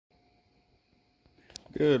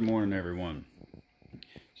Good morning, everyone.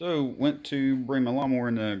 So, went to bring my lawnmower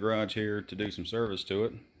in the garage here to do some service to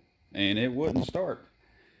it, and it wouldn't start.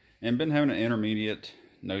 And been having an intermediate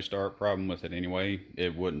no start problem with it anyway.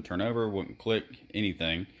 It wouldn't turn over, wouldn't click,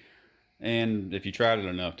 anything. And if you tried it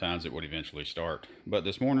enough times, it would eventually start. But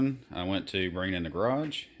this morning, I went to bring it in the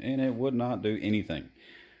garage, and it would not do anything.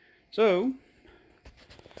 So,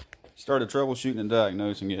 started troubleshooting and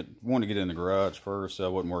diagnosing it. Wanted to get in the garage first, so I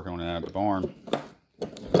wasn't working on it out of the barn.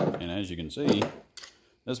 And as you can see,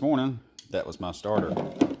 this morning, that was my starter.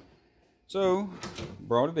 So,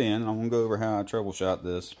 brought it in. I'm going to go over how I troubleshot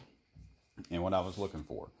this and what I was looking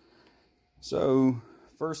for. So,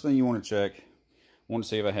 first thing you want to check, want to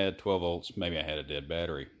see if I had 12 volts. Maybe I had a dead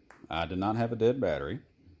battery. I did not have a dead battery.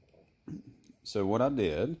 So what I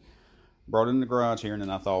did, brought it in the garage here, and then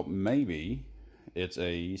I thought maybe it's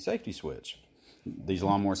a safety switch. These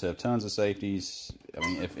lawnmowers have tons of safeties. I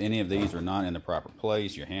mean, if any of these are not in the proper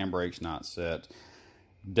place, your handbrake's not set,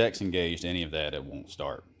 deck's engaged, any of that, it won't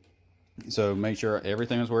start. So make sure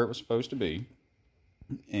everything is where it was supposed to be,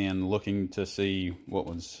 and looking to see what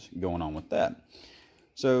was going on with that.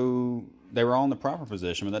 So they were all in the proper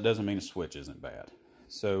position, but that doesn't mean a switch isn't bad.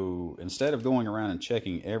 So instead of going around and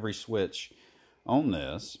checking every switch on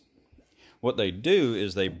this, what they do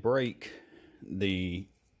is they break the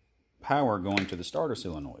power going to the starter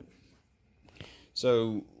solenoid.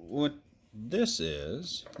 So what this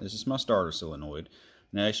is my starter solenoid.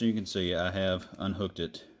 Now actually you can see I have unhooked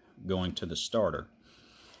it going to the starter.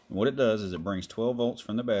 And what it does is it brings 12 volts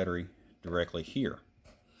from the battery directly here.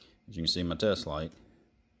 As you can see my test light,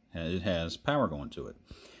 it has power going to it.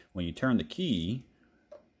 When you turn the key,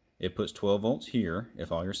 it puts 12 volts here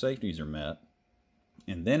if all your safeties are met,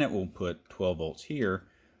 and then it will put 12 volts here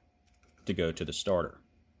to go to the starter.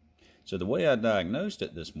 So the way I diagnosed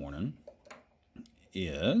it this morning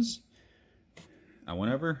is I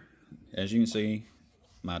went over, as you can see,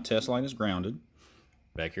 my test light is grounded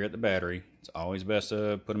back here at the battery. It's always best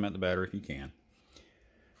to put them at the battery if you can.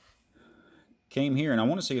 Came here, and I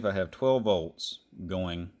want to see if I have 12 volts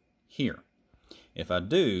going here. If I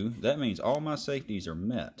do, that means all my safeties are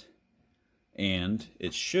met, and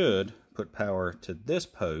it should put power to this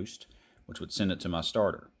post, which would send it to my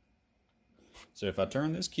starter. So if I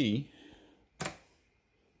turn this key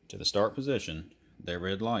to the start position, that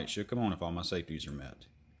red light should come on if all my safeties are met.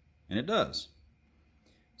 And it does.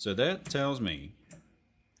 So that tells me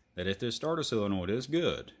that if this starter solenoid is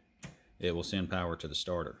good, it will send power to the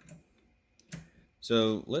starter.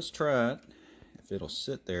 So let's try it, if it'll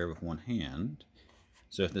sit there with one hand.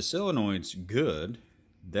 So if the solenoid's good,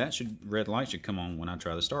 that red light should come on when I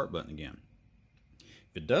try the start button again.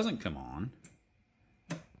 If it doesn't come on,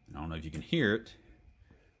 I don't know if you can hear it.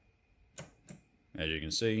 As you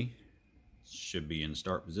can see, it should be in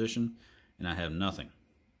start position, and I have nothing.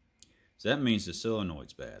 So that means the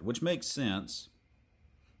solenoid's bad, which makes sense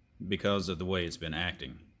because of the way it's been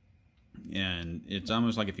acting. And it's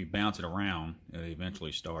almost like if you bounce it around, it'll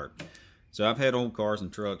eventually start. So I've had old cars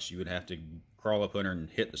and trucks, you would have to crawl up under and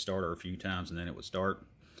hit the starter a few times and then it would start.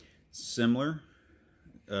 Similar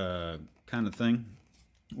kind of thing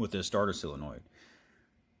with this starter solenoid.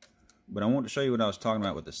 But I want to show you what I was talking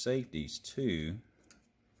about with the safeties too.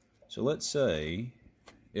 So let's say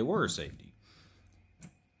it were a safety.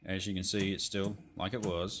 As you can see, it's still like it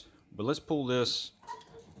was. But let's pull this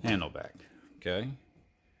handle back, okay?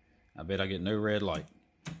 I bet I get no red light.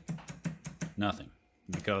 Nothing.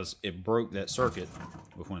 Because it broke that circuit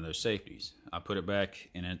with one of those safeties. I put it back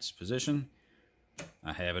in its position.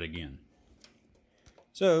 I have it again.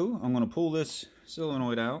 So I'm going to pull this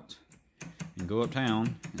solenoid out and go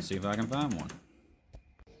uptown and see if I can find one.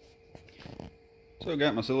 So I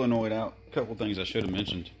got my solenoid out. A couple things I should have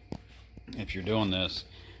mentioned. If you're doing this,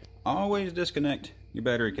 always disconnect your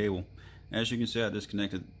battery cable. As you can see, I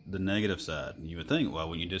disconnected the negative side. You would think, well,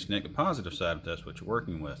 when you disconnect the positive side, if that's what you're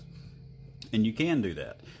working with. And you can do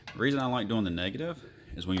that. The reason I like doing the negative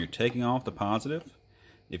is when you're taking off the positive,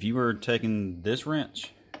 if you were taking this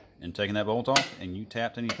wrench and taking that bolt off and you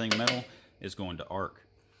tapped anything metal, it's going to arc.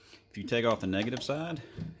 If you take off the negative side,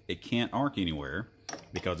 it can't arc anywhere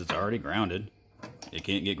because it's already grounded. It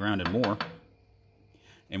can't get grounded more.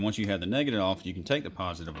 And once you have the negative off, you can take the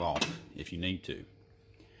positive off if you need to.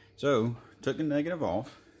 So, took the negative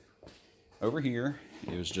off. Over here,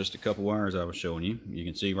 it was just a couple wires I was showing you. You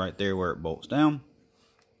can see right there where it bolts down.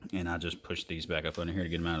 And I just pushed these back up under here to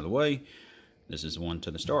get them out of the way. This is one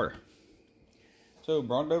to the starter. So,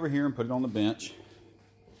 brought it over here and put it on the bench.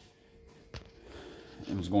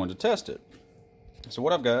 And was going to test it. So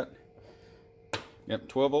what I've got,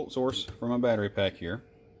 12 volt source from my battery pack here.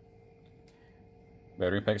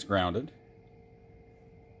 Battery pack's grounded.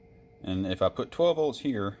 And if I put 12 volts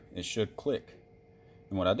here, it should click.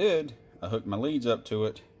 And what I did, I hooked my leads up to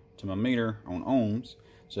it, to my meter on ohms,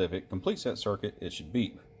 so if it completes that circuit, it should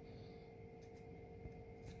beep.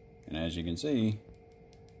 And as you can see,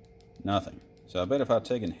 nothing. So I bet if I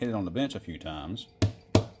take and hit it on the bench a few times,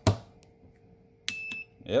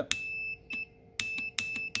 yep.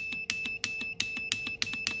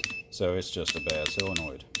 So it's just a bad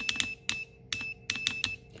solenoid.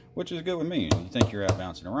 Which is good with me. You think you're out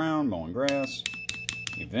bouncing around, mowing grass.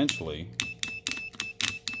 Eventually,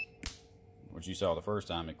 what you saw the first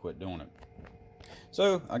time, it quit doing it.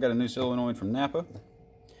 So I got a new solenoid from Napa.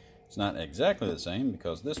 It's not exactly the same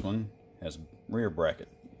because this one has rear bracket,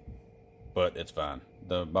 but it's fine.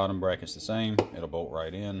 The bottom bracket's the same. It'll bolt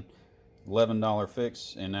right in. $11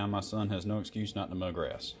 fix, and now my son has no excuse not to mow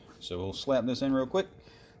grass. So we'll slap this in real quick,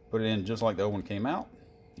 put it in just like the old one came out,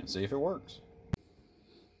 and see if it works.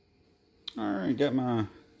 Alright, got my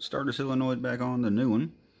starter solenoid back on, the new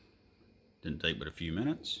one. Didn't take but a few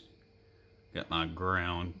minutes. Got my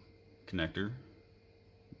ground connector,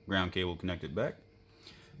 ground cable connected back.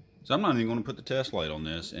 So I'm not even going to put the test light on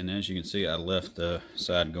this, and as you can see, I left the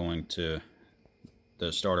side going to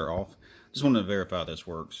the starter off. Just wanted to verify this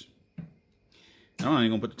works. I'm not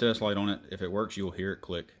even going to put the test light on it. If it works, you'll hear it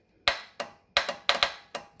click.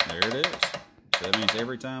 There it is. So that means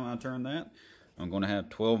every time I turn that, I'm going to have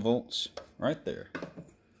 12 volts right there.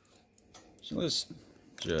 So let's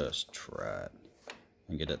just try it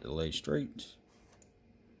and get that delay straight.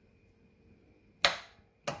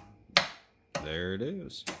 There it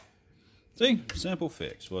is. See, simple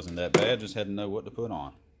fix. Wasn't that bad, just had to know what to put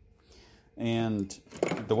on. And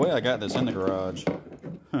the way I got this in the garage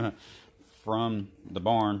from the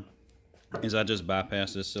barn is I just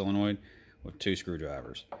bypassed this solenoid with 2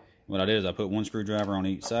 screwdrivers. What I did is I put 1 screwdriver on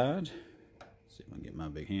each side. See if I can get my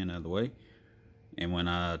big hand out of the way. And when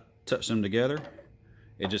I touched them together,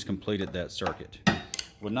 it just completed that circuit.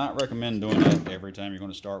 Would not recommend doing that every time you're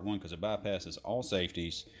going to start one because it bypasses all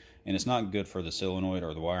safeties, and it's not good for the solenoid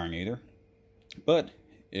or the wiring either. But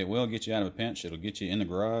it will get you out of a pinch. It'll get you in the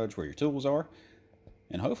garage where your tools are,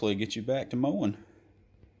 and hopefully get you back to mowing.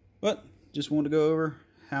 But just wanted to go over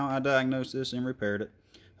how I diagnosed this and repaired it.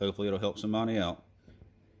 Hopefully it'll help somebody out.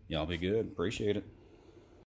 Y'all be good. Appreciate it.